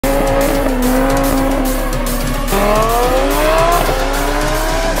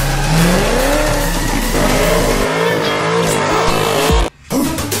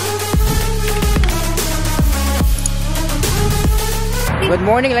Good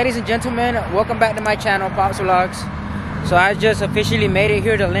morning, ladies and gentlemen. Welcome back to my channel, Pops Vlogs. So I just officially made it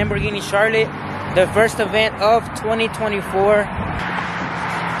here to Lamborghini Charlotte, the first event of 2024.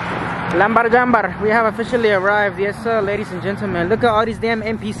 Lambar Jambar, we have officially arrived. Yes sir, ladies and gentlemen. Look at all these damn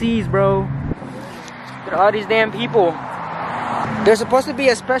NPCs, bro. Look at all these damn people. There's supposed to be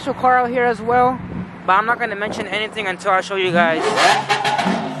a special car out here as well, but I'm not going to mention anything until I show you guys.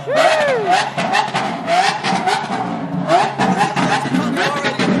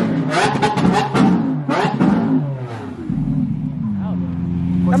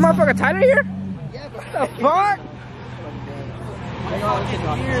 That motherfucker Tyler here? Yeah, what the fuck?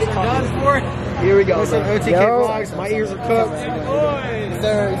 Here we go. Some OTK vlogs. My ears are cooked.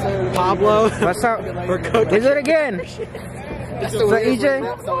 Sir, Pablo. What's up? We're cooking. Is it again? So EJ,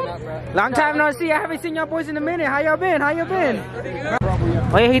 long time no see. I haven't seen y'all boys in a minute. How y'all been? How y'all been?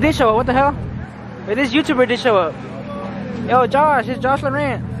 Oh yeah, he did show up. What the hell? Wait, this YouTuber did show up. Yo, Josh. It's Josh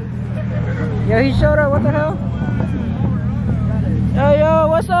Laurent. Yo, he showed up. What the hell? Yo,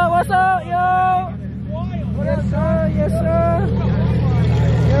 what's up? What's up? Yo. Yes sir. Yes sir.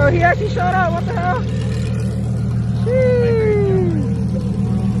 Yo, he actually showed up. What the hell? Sheesh.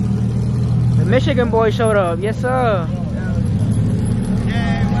 The Michigan boy showed up. Yes sir.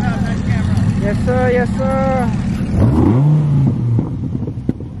 Yes sir, yes sir.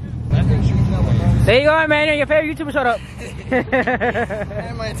 There you go, Emmanuel. Your favorite YouTuber showed up.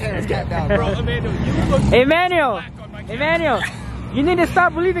 And my antenna's capped out, bro. Emmanuel, you need to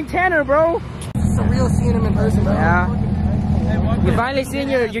stop believing Tanner, bro. It's a real seeing him in person, bro. Yeah. You finally seen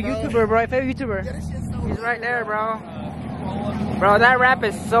your YouTuber, bro. Your favorite YouTuber. He's right there, bro. Bro, that rap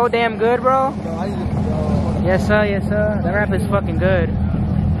is so damn good, bro. Yes sir, yes sir. That rap is fucking good.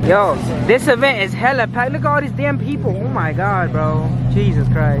 Yo, this event is hella packed. Look at all these damn people. Oh my god, bro. Jesus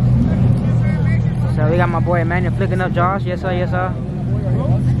Christ. So we got my boy Emmanuel flicking up Josh. Yes sir, yes sir.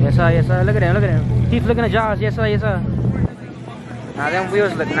 Yes sir, yes sir. Look at him, look at him. Keep flicking at Josh. Yes sir, yes sir. Nah, them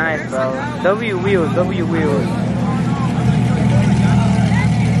wheels look nice, bro. W wheels, W wheels.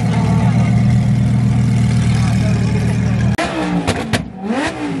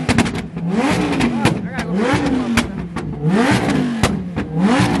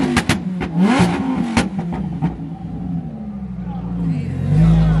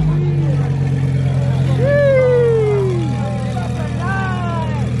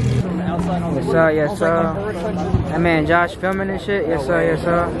 Yes sir. That man Josh filming and shit. Yes sir, yes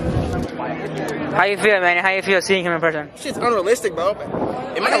sir. How you feel, man? How you feel seeing him in person? Shit's unrealistic, bro.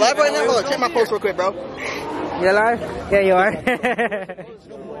 Am I alive right now? Hold on, check my post real quick, bro. You alive? Yeah, you are.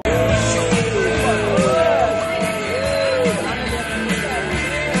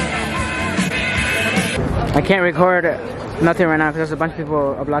 I can't record nothing right now because there's a bunch of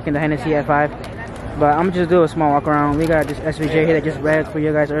people blocking the Hennessy at 5. But I'm just do a small walk around. We got this SVJ here that just read for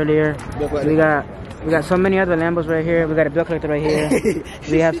you guys earlier. We got so many other Lambos right here. We got a bill collector right here.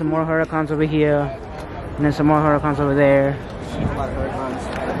 We have some more Huracans over here, and then some more Huracans over there.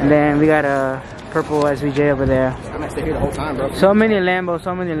 And then we got a purple SVJ over there. I'm gonna stay here the whole time, bro. So many Lambos,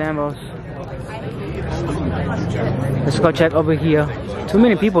 so many Lambos. Let's go check over here. Too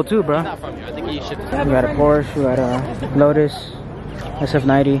many people too, bro. We got a Porsche, we got a Lotus,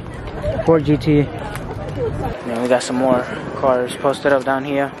 SF90, Ford GT. And we got some more cars posted up down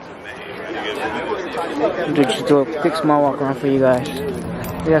here. Just do a quick small walk around for you guys.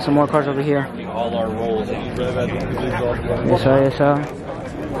 We got some more cars over here. Yes sir, yes sir.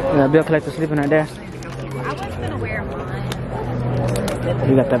 We got a bill collector sleeping right there.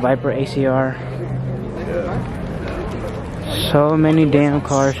 We got the Viper ACR. So many damn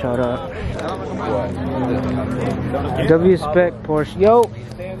cars showed up. W spec Porsche. Yo!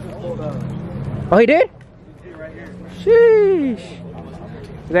 Oh, he did? Sheesh.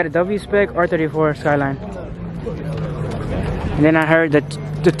 We got a W spec R34 Skyline. And then I heard that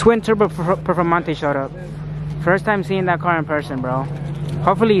the twin turbo Performante showed up. First time seeing that car in person, bro.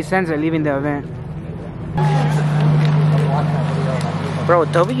 Hopefully he sends it leaving the event. Bro,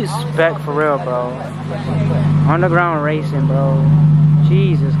 W spec for real, bro. On the ground racing, bro.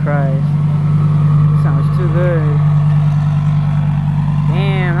 Jesus Christ. That sounds too good.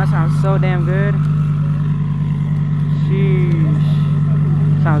 Damn, that sounds so damn good.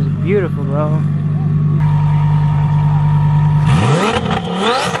 Sheesh. Sounds beautiful, bro.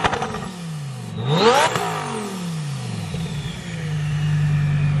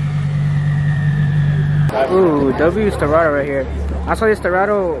 Ooh, W Sterado right here. I saw this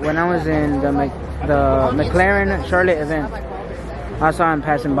Sterado when I was in the McLaren Charlotte event. I saw him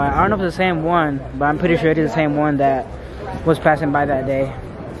passing by. I don't know if it's the same one, but I'm pretty sure it is the same one that was passing by that day.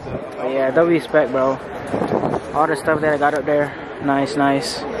 But yeah, W spec, bro. All the stuff that I got up there. Nice,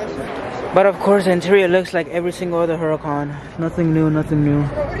 nice. But of course, the interior looks like every single other Huracan. Nothing new, nothing new.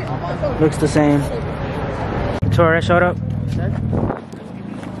 Looks the same. The tourist showed up.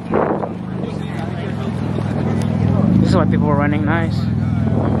 This is why people were running. Nice.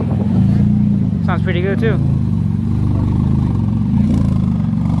 Sounds pretty good too.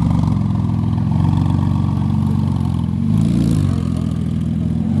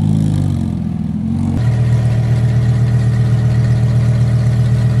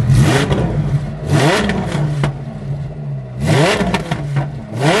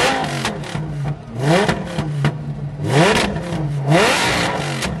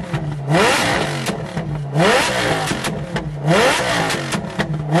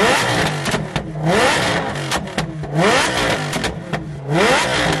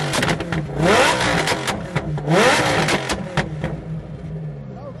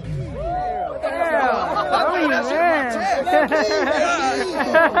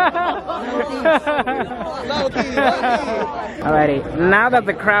 Alrighty, now that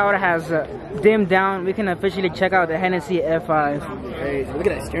the crowd has dimmed down, we can officially check out the Hennessy F5. Hey, look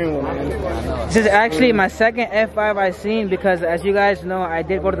at that steering wheel, man. This is actually my second F5 I've seen because, as you guys know, I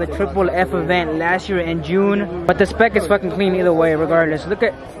did go to the Triple F event last year in June. But the spec is fucking clean either way, regardless. Look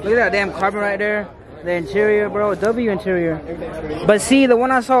at that damn carbon right there. The interior, bro, W interior. But see, the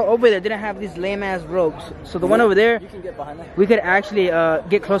one I saw over there didn't have these lame ass ropes. So the one over there, we could actually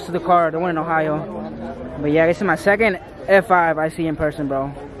get close to the car, the one in Ohio. But yeah, this is my second F5 I see in person,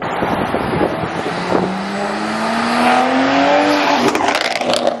 bro.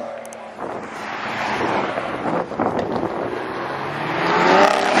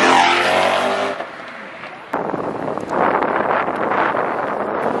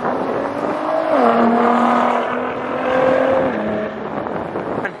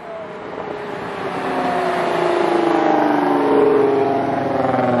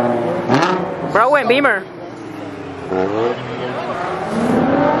 Bro went Beamer.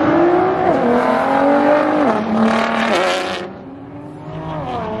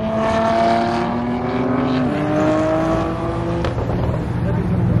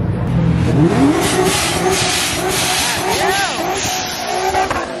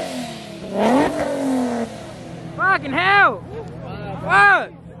 Fucking hell!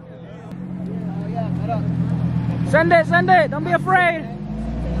 What? Send it, send it. Don't be afraid.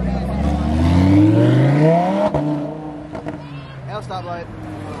 L stoplight.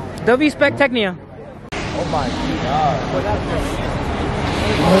 W Spec Technia. Oh my god.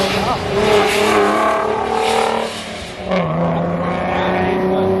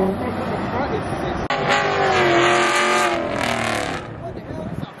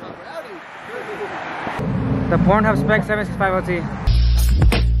 The Pornhub Spec 765LT.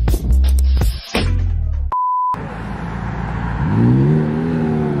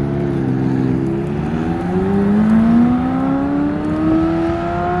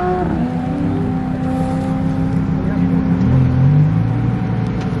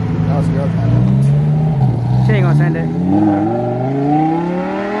 She ain't gonna send it.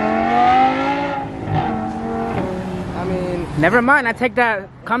 I mean, never mind, I take that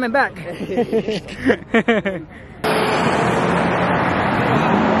comment back.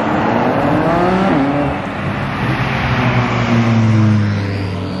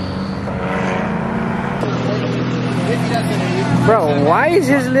 Bro, why is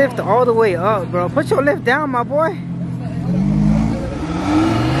his lift all the way up, bro? Put your lift down, my boy.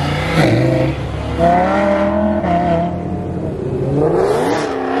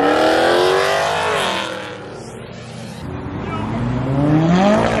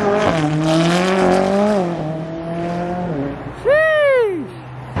 Sheesh.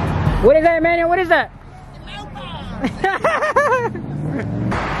 What is that, Emmanuel? What is that?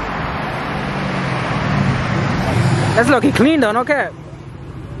 That's low-key clean though, no cap.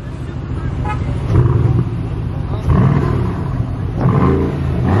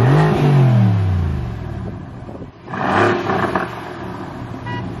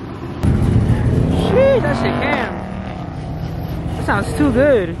 Sheesh, that shit can. That sounds too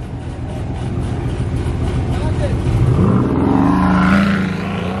good.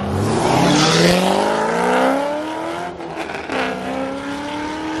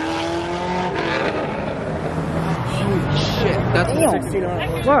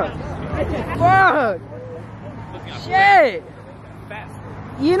 that's What? Fuck! Shit!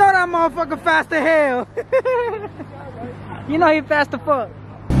 You know that motherfucker fast as hell. You know he fast as fuck.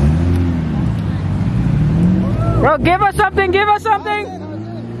 Bro, give us something, give us something!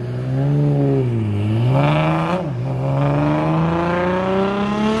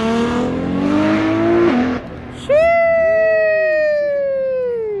 Sheesh!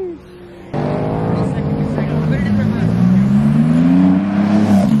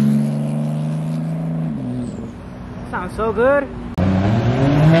 Sounds so good.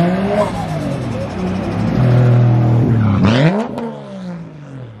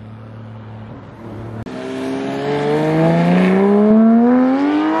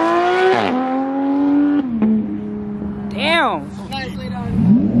 Damn.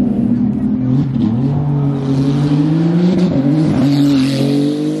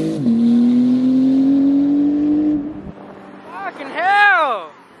 Fucking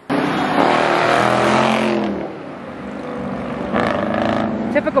hell.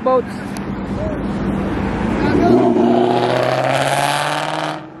 Typical boats.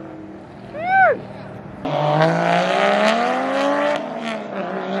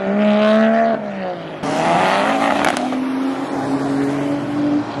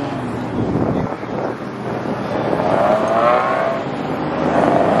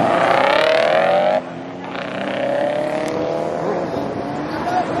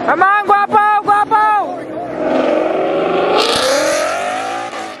 Come on, guapo, guapo!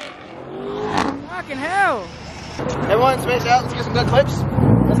 Fucking hell! Everyone, space out. Let's get some good clips.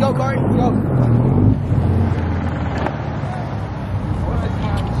 Let's go, Corey. Let's go.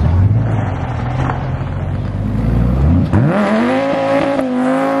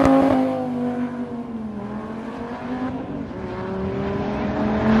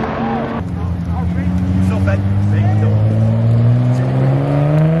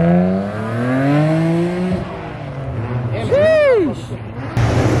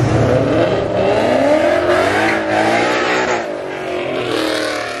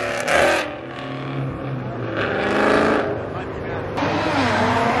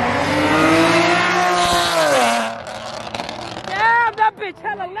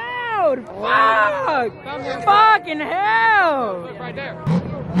 Hella loud! Fuck! Fucking hell! Right there.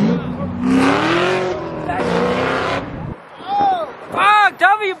 Fuck!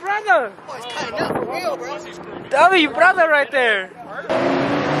 W brother! Oh, it's cutting out for real, bro. W brother right there!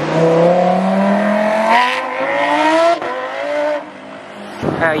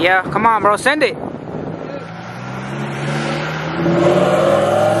 Yeah, come on, bro, send it!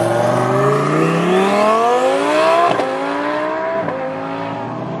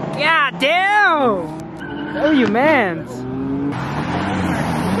 God damn! Oh, you mans.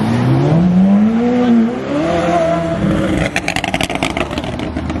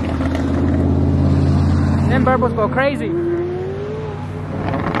 Them burbos go crazy.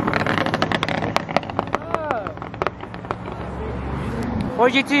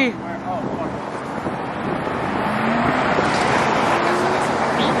 4GT.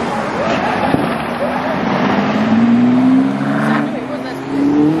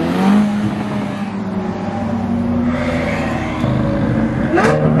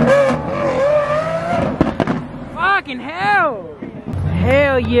 Fucking hell!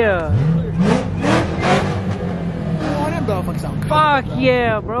 Hell yeah! Fuck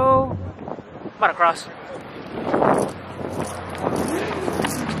yeah, bro! I'm about to cross.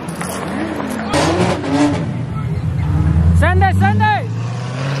 Sunday, Sunday!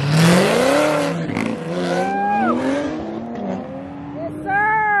 Yes,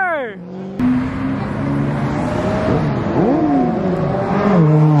 sir!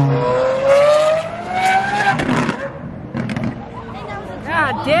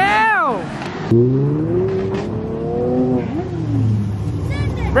 God damn!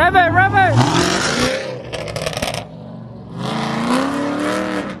 Rev it, rev it!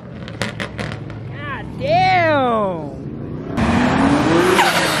 God damn!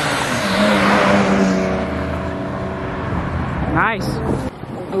 Nice.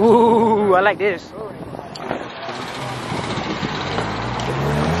 Ooh, I like this.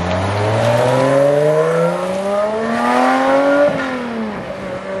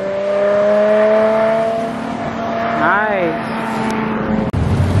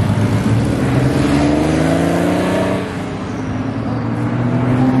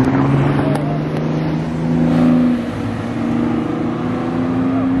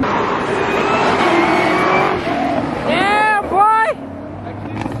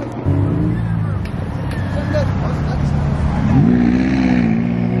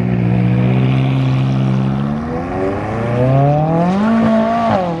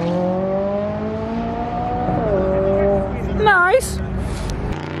 Nice.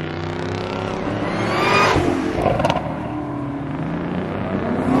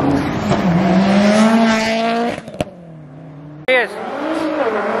 Yes.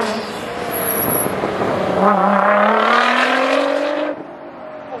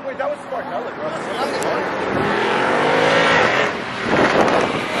 Oh wait, that was smart. That was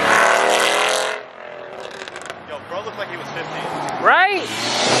Yo, bro looked like he was 15. Right?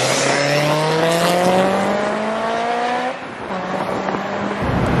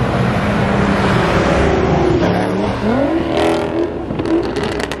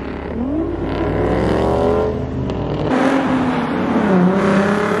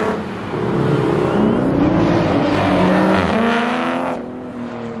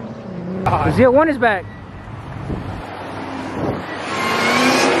 ZL1 is back.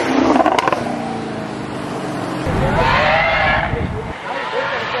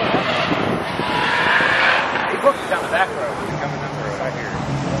 Down the back road. He's coming down the road right here.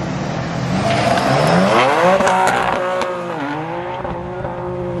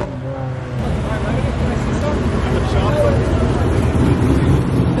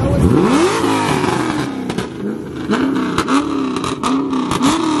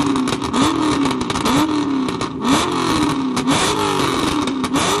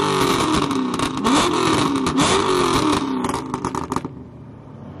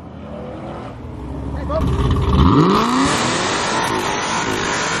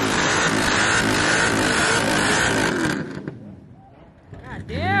 God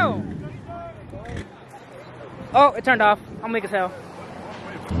damn. Oh, it turned off. I'm weak as hell.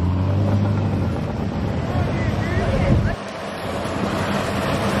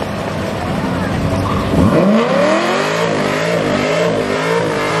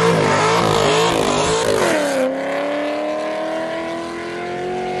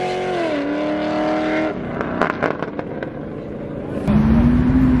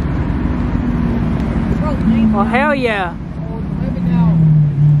 Oh, hell yeah.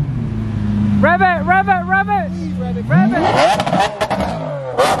 Rev it, rev it, rev it. Rev it.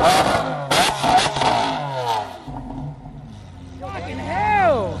 Fucking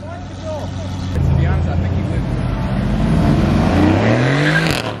hell. To be honest, I think he would.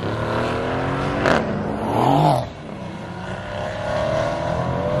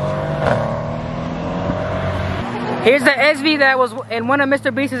 Here's the SV that was in one of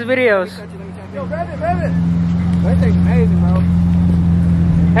Mr. Beast's videos. Yo, rev it, rev it. That thing's amazing, bro.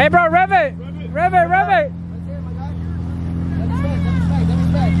 Hey, bro, rev it. Rev it, rev it.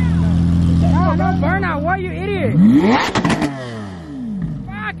 No, no burnout. What, you idiot?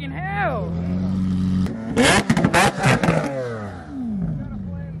 Fucking hell.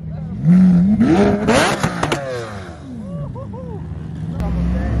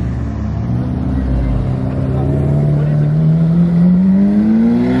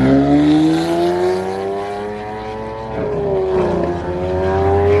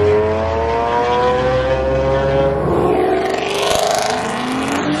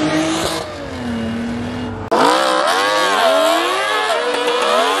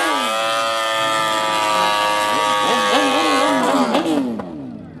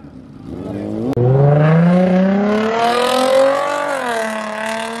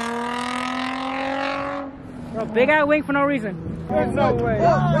 Bro, big eye wing for no reason. No way.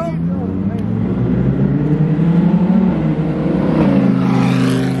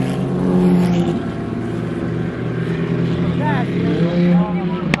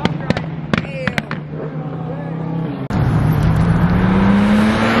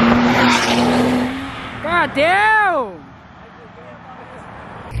 God damn!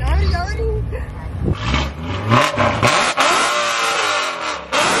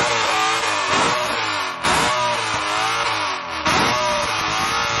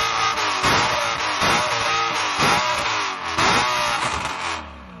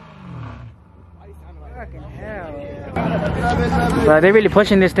 Fucking hell. Bro, they're really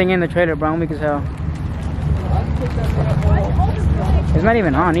pushing this thing in the trailer, bro. I'm weak as hell. It's not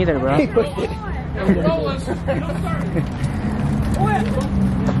even on either, bro.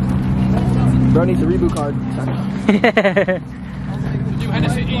 Bro needs a reboot card. You had to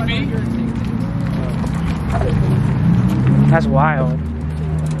say EV? That's wild.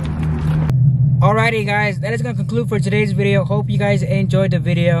 Alrighty guys, that is gonna conclude for today's video. Hope you guys enjoyed the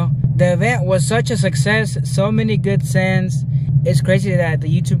video. The event was such a success, so many good sends. It's crazy that the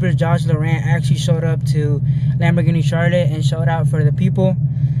YouTuber Josh Laurent actually showed up to Lamborghini Charlotte and showed out for the people.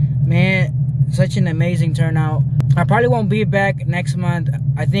 Man, such an amazing turnout. I probably won't be back next month.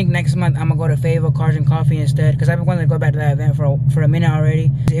 I think next month I'm gonna go to Favo Cars and Coffee instead, because I've been wanting to go back to that event for a minute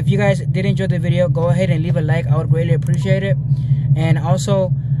already. If you guys did enjoy the video, go ahead and leave a like. I would greatly appreciate it. And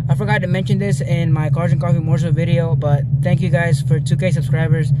also, I forgot to mention this in my Cars and Coffee Morsel video, but thank you guys for 2K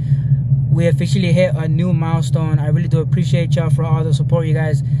subscribers. We officially hit a new milestone. I really do appreciate y'all for all the support you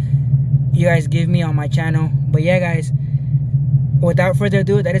guys give me on my channel. But yeah guys, without further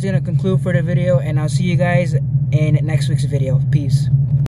ado, that is going to conclude for the video, and I'll see you guys in next week's video. Peace.